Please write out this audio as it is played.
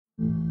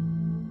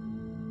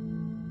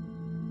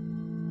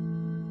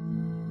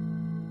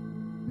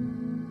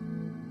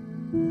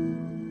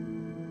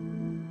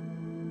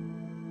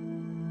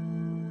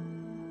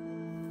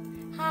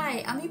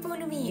আমি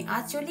পৌলমি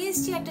আজ চলে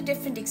এসেছি একটা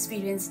ডিফারেন্ট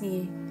এক্সপিরিয়েন্স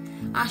নিয়ে।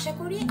 আশা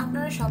করি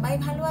আপনারা সবাই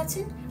ভালো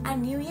আছেন আর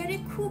নিউ ইয়ারে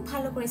খুব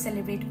ভালো করে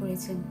সেলিব্রেট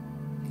করেছেন।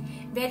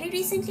 ভেরি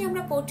রিসেন্টলি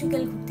আমরা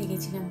পর্তুগাল ঘুরতে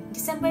গেছিলাম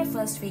ডিসেম্বর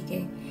ফার্স্ট উইকে।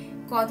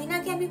 কদিন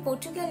আগে আমি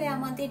পর্তুগালে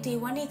আমাদের ডে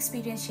ওয়ানে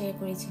এক্সপিরিয়েন্স শেয়ার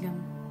করেছিলাম।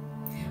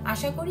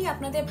 আশা করি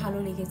আপনাদের ভালো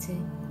লেগেছে।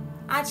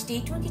 আজ ডে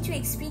টুর কিছু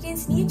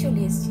এক্সপিরিয়েন্স নিয়ে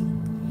চলে এসেছি।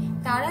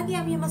 তার আগে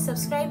আমি আমার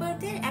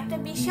সাবস্ক্রাইবারদের একটা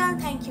বিশাল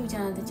থ্যাংক ইউ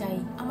জানাতে চাই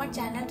আমার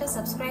চ্যানেলটা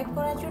সাবস্ক্রাইব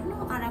করার জন্য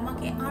আর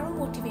আমাকে আরও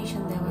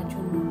মোটিভেশন দেওয়ার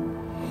জন্য।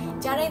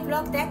 যারা এই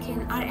ব্লগ দেখেন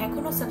আর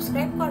এখনও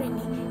সাবস্ক্রাইব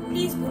করেননি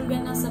প্লিজ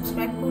ভুলবেন না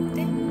সাবস্ক্রাইব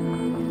করতে।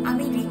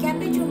 আমি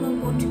রিক্যাপের জন্য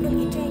পর্তুগাল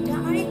এটা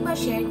আরেকবার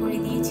শেয়ার করে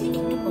দিয়েছি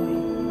একটু পরে।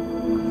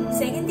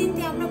 সেকেন্ড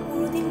দিনতে আমরা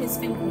পুরো দিন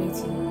লিসবন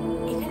ঘুরেছি।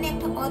 এখানে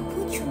একটা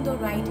অদ্ভুত সুন্দর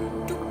রাইড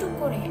টুকটুক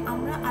করে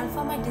আমরা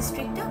আলফামা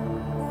ডিস্ট্রিক্টটা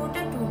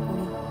পুরোটা ট্যুর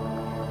করি।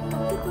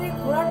 টুকটুক করে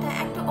ঘোরাটা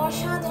একটা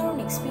অসাধারণ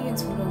এক্সপিরিয়েন্স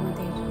হলো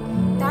আমাদের।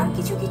 তার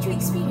কিছু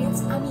এক্সপিরিয়েন্স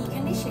আমি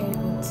এখানে শেয়ার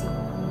করছি।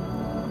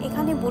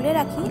 এখানে বলে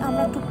রাখি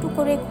আমরা টুকটুক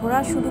করে ঘোরা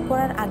শুরু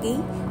করার আগেই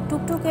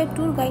টুকটুকের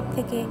ট্যুর গাইড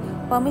থেকে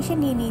পারমিশন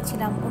নিয়ে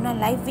নিয়েছিলাম ওনার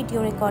লাইভ ভিডিও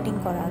রেকর্ডিং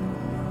করার।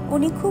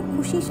 উনি খুব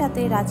খুশির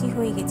সাথে রাজি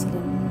হয়ে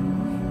গেছিলেন।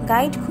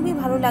 গাইড খুবই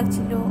ভালো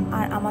লাগছিল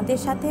আর আমাদের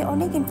সাথে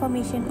অনেক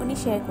ইনফরমেশন উনি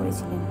শেয়ার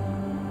করেছিলেন।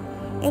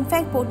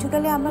 ইনফ্যাক্ট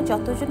পর্তুগালে আমরা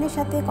যতজনের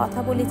সাথে কথা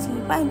বলেছি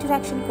বা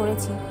ইন্টারাকশন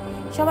করেছি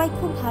সবাই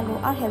খুব ভালো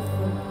আর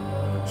হেল্পফুল।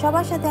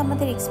 সবার সাথে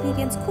আমাদের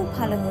এক্সপিরিয়েন্স খুব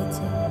ভালো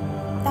হয়েছে।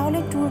 তাহলে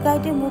ট্যুর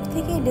গাইডের মুখ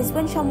থেকে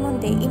লিসবন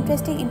সম্বন্ধে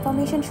ইন্টারেস্টিং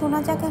ইনফরমেশন শোনা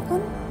যাক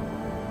এখন।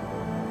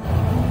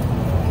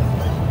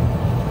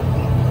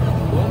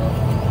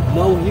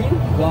 Now here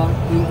we are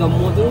in the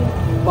modern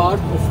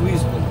part of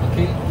Lisbon.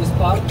 Okay, this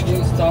part they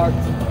start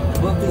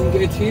building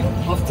it here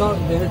after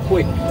the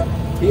earthquake.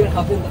 Here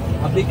happened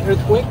a big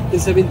earthquake in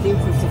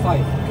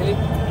 1755. Okay,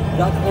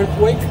 that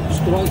earthquake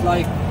destroyed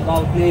like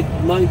about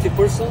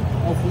 90%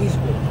 of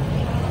Lisbon.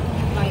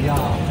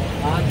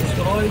 Yeah, and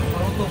destroyed a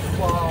lot of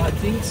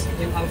things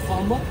in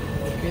Alfama.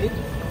 Okay,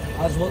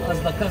 as well as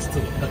the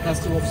castle. The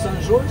castle of St.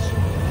 George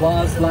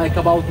was like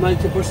about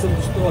 90%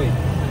 destroyed.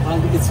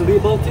 And it's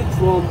rebuilt it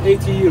from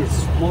 80 years,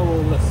 more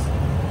or less.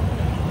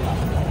 Yeah.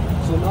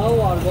 So now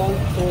we are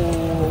going to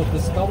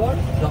discover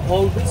the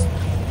oldest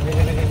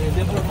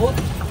neighborhood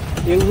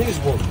in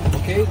Lisbon.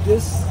 Okay,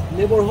 this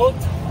neighborhood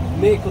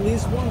make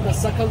Lisbon the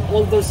second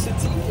oldest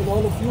city in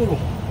all of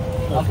Europe.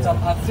 Okay. After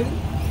Athens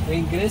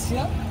in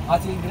Grecia.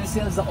 Athens in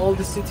Grecia is the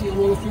oldest city in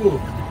all of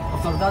Europe.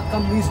 After that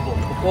comes Lisbon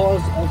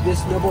because of this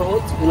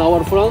neighborhood in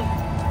our front,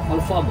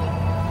 Alfama.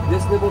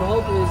 This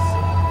neighborhood is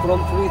from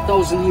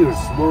 3,000 years,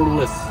 more or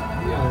less.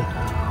 Yeah.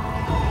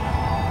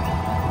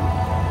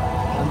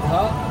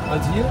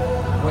 And here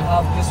we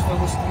have this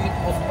famous street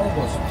of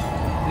August.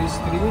 This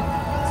street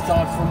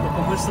starts from the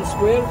commercial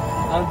square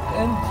and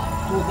end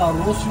to the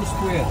Rossio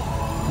Square.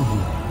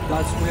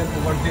 That square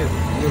over there,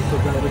 near to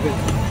the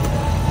elevator.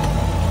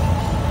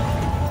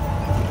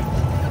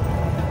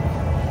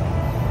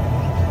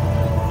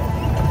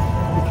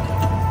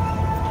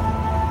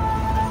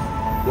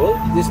 Well,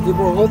 this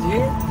neighborhood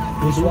here,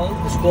 this one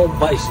is called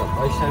Baixa.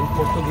 Baixa in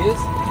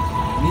Portuguese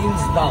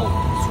means down.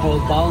 It's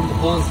called down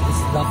because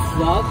it's the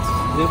flat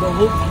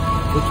neighborhood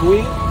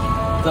between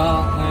the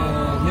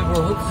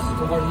neighborhoods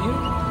over here,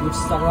 which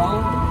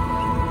surround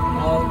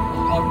are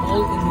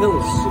all in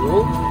hills, you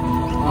know.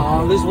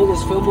 Lisbon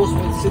is famous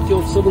for the city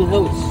of 7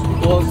 hills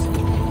because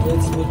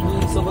it's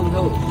between 7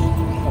 hills.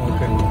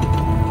 Okay.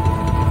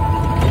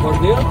 Over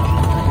there,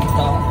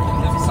 the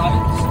left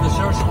side is the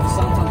church of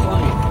Sant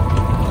Antonio.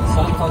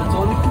 Sant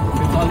Antonio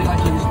Bengali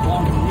actually is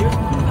born here.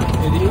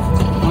 He lived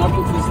part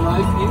of his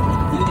life here,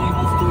 then he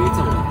moved to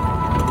Italy.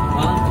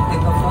 And in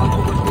the front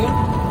over there,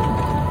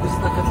 this is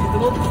the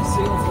Cathedral of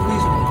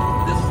Lisbon.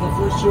 This is the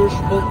first church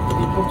built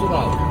in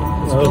Portugal.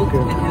 It's built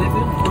in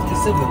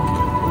 1147,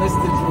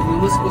 listed from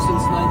UNESCO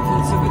since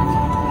 1970.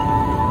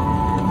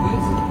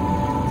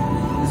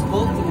 It's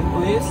built in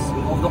place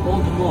of the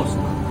old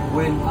mosque.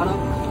 When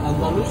Arab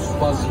Andalus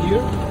was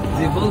here,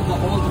 they built the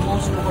old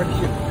mosque over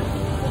here.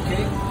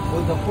 Okay?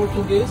 When the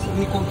Portuguese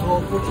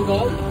controlled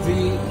Portugal,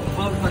 they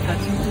built the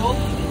cathedral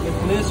in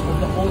place of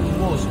the old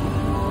mosque.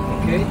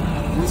 Okay,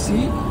 we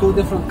see two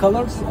different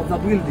colors of the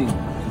building.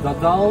 The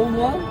down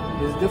one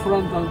is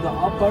different than the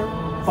upper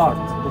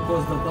part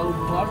because the down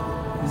part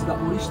is the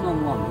original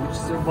one which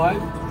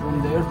survived from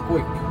the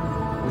earthquake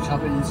which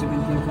happened in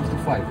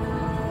 1755.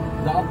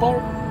 The upper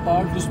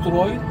part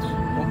destroyed,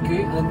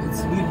 okay, and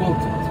it's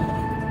rebuilt.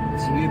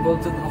 It's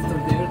rebuilt after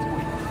the earthquake.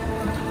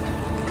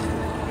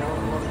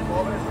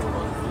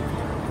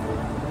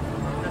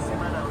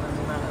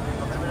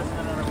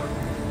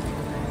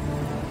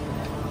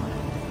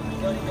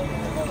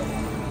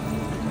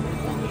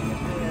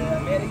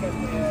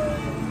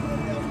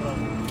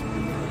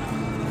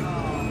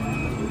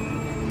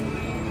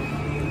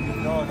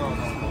 No.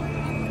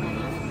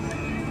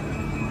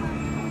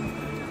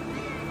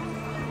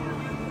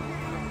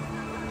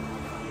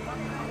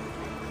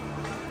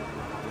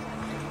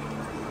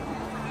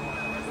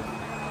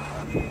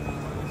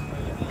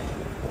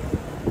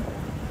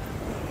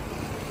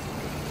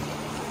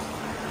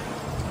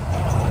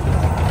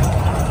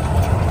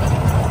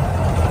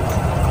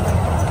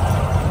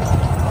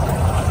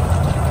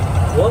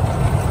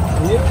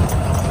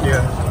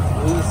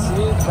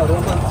 the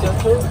Roman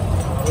theater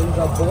in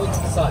the both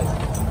side.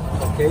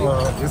 Okay,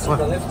 this on one.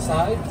 the left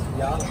side,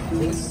 yeah,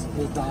 this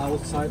is the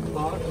outside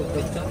part of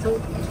the theater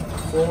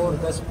for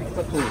the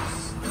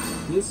spectators.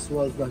 This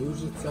was the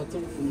hugest theater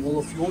in all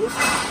of Europe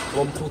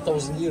from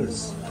 2000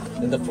 years.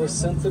 In the first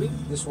century,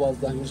 this was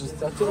the hugest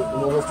theater in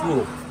all of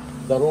Europe.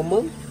 The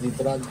Roman, they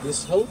dragged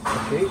this hill,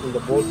 okay, in the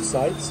both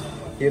sides,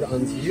 here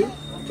and here,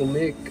 to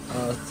make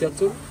a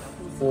theater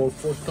for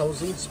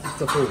 4,000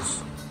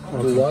 spectators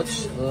to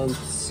watch and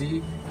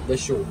see the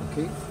show,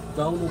 okay?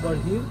 Down over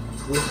here,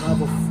 we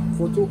have a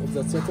photo of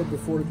the theater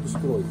before it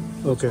destroyed.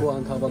 Let's Okay. go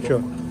and have a look, Sure.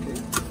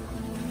 okay?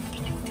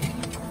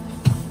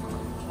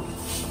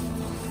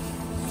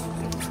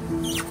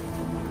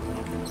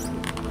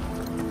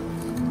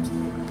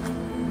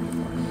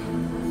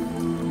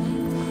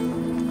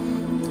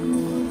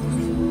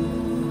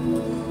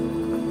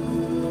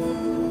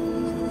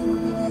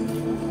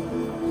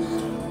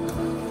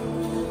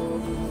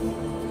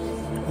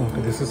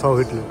 Okay, this is how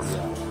it looks.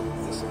 Yeah,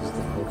 this is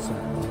the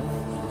outside part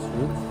of this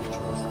room, which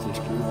was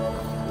taken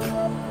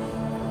for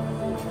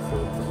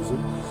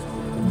 4,000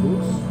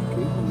 spectators,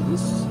 okay? And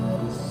this is the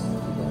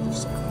other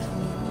side.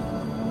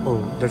 Oh,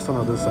 that's on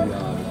other side. Yeah,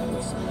 the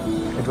other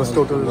side. It was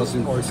total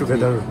wasn't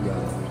altogether. Yeah,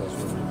 it was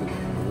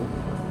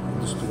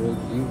destroyed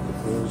here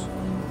because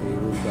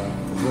when the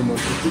Roman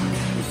epic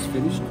was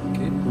finished,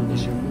 okay? The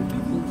German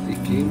people, they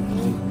came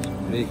and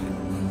break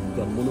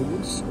the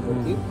monuments over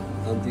here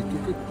and they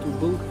took it to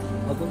build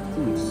other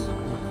things.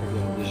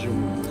 Yeah, the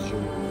German.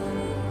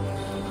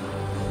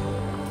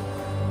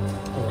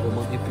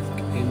 Roman epic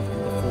came in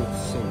the 4th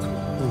century.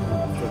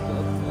 After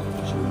that,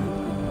 the German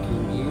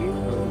came here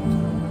and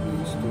they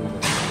restored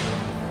it.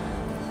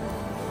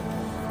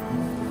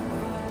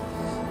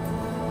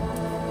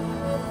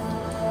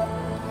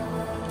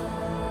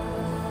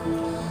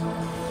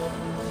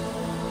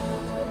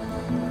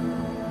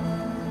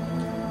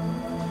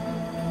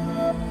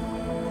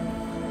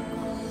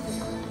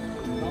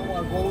 Now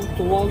we're going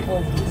to one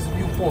of these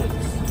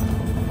viewpoints.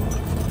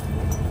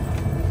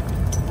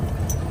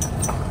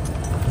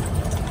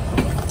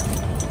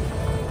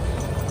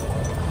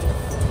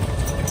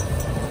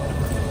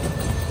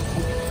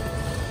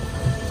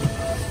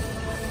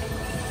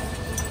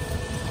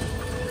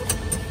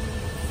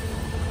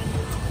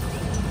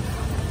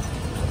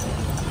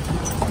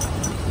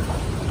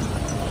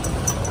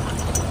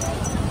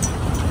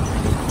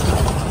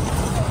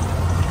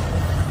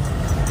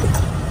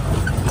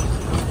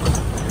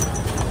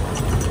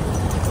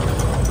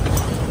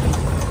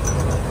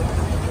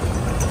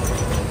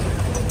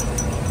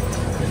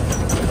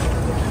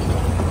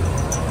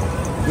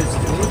 This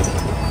place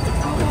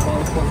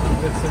about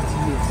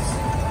 130 years.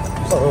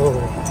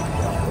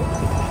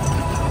 Oh,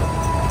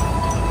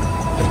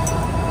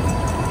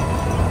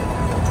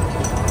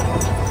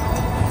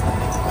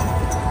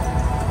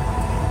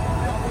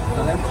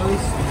 The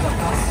entrance to the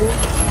castle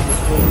is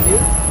from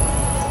here,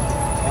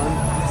 and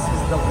this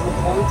is the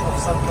viewpoint of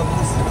Santa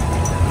Lucia.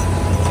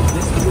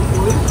 This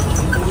viewpoint,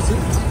 we use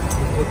it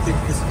to take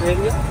this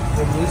area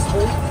from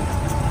Lisbon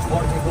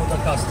or we go to the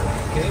castle.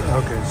 Okay?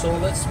 Okay. So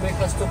let's make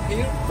a stop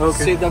here,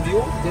 Okay. see the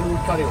view, then we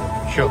carry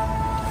on. sure.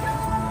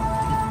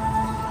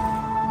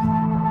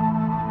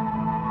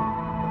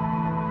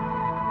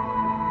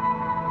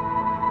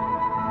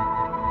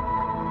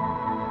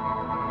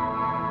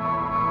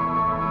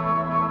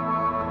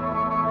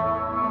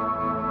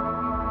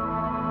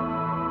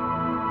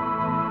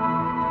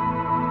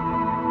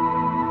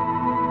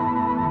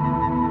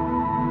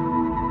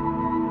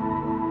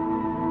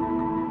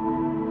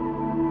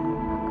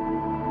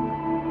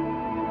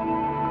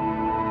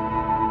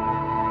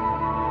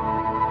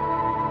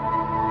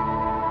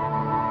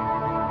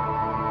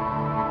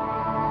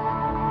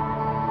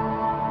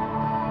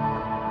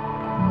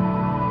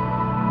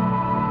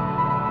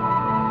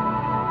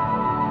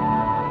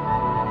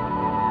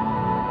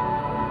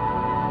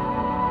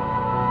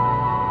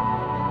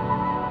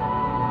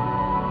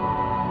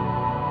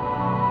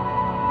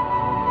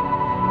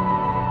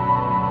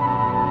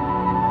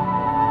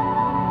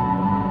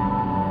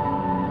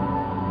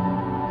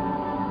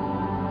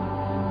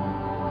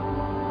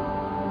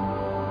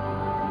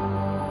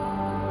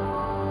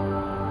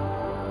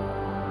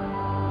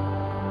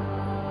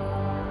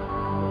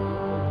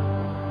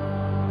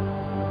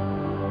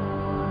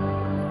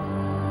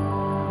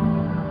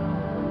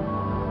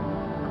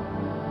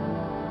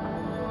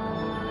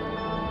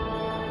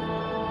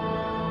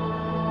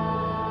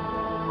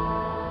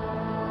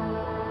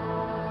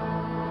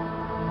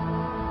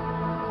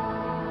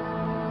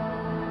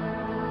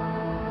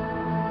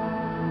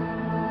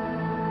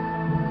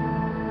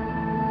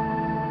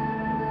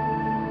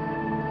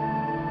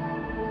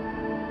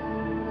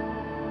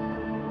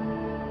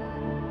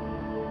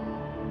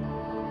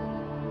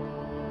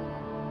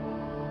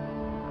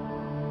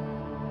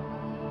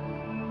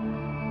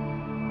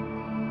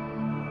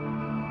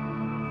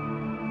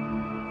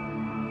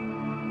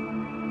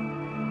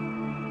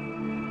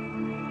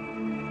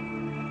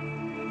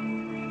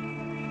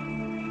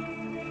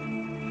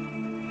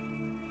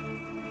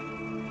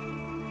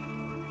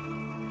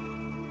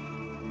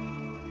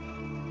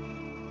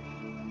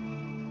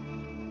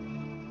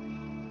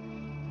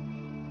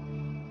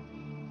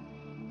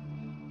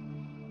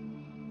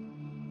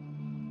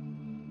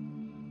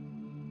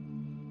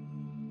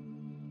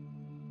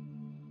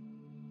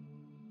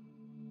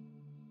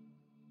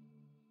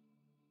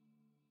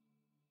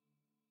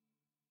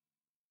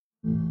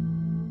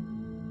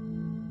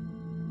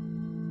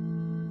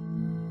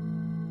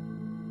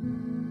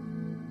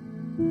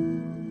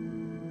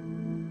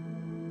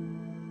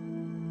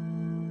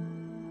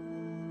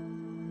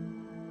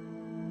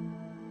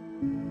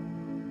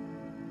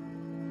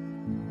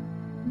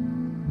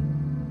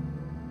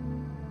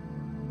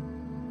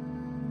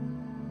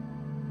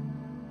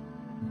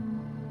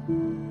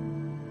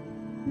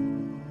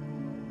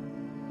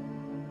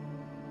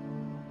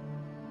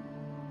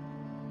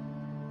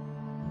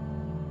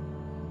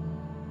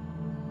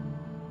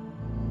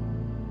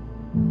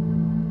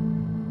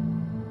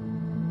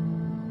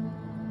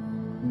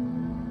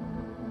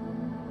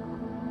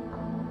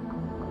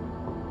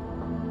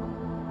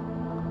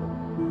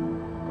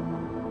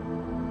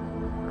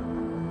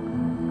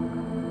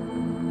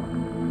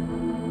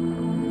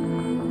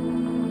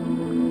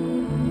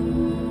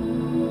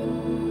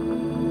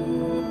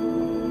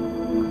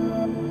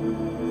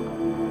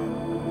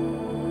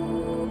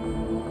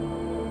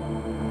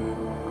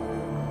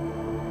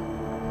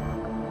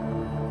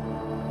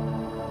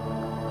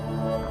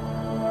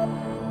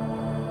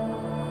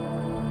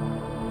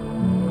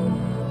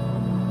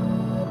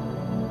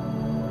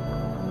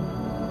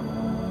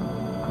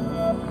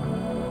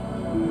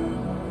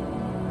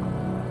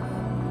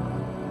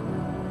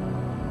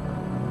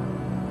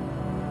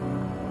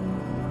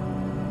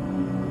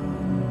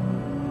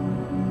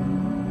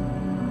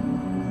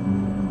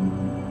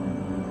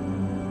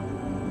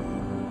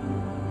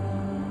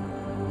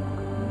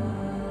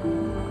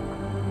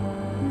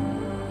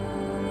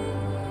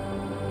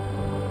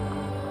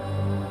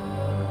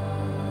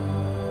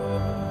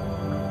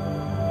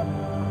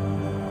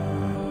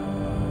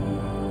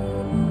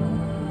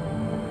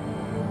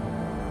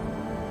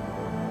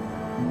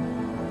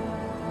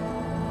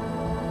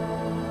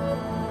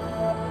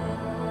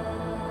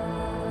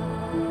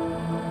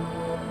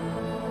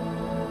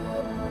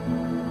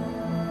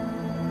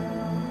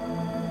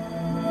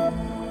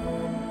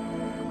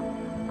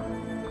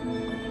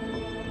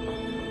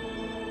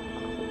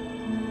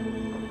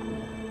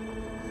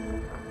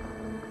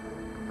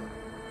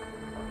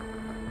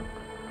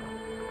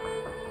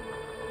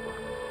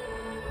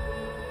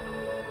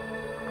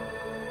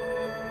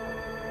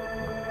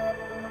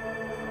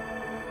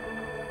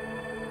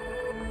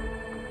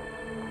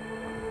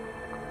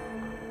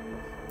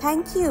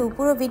 Thank you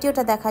পুরো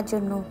ভিডিওটা দেখার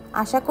জন্য।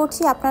 আশা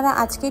করছি আপনারা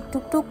আজকে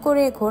টুকটুক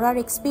করে ঘোরার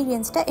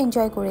এক্সপিরিয়েন্সটা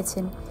এনজয়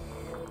করেছেন।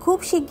 খুব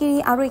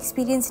শিগগিরই আরও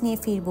এক্সপিরিয়েন্স নিয়ে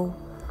ফিরব।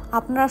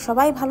 আপনারা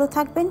সবাই ভালো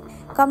থাকবেন।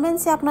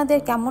 কমেন্টসে আপনাদের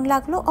কেমন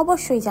লাগলো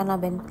অবশ্যই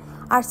জানাবেন।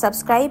 আর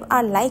সাবস্ক্রাইব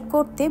আর লাইক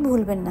করতে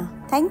ভুলবেন না।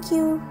 Thank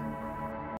you.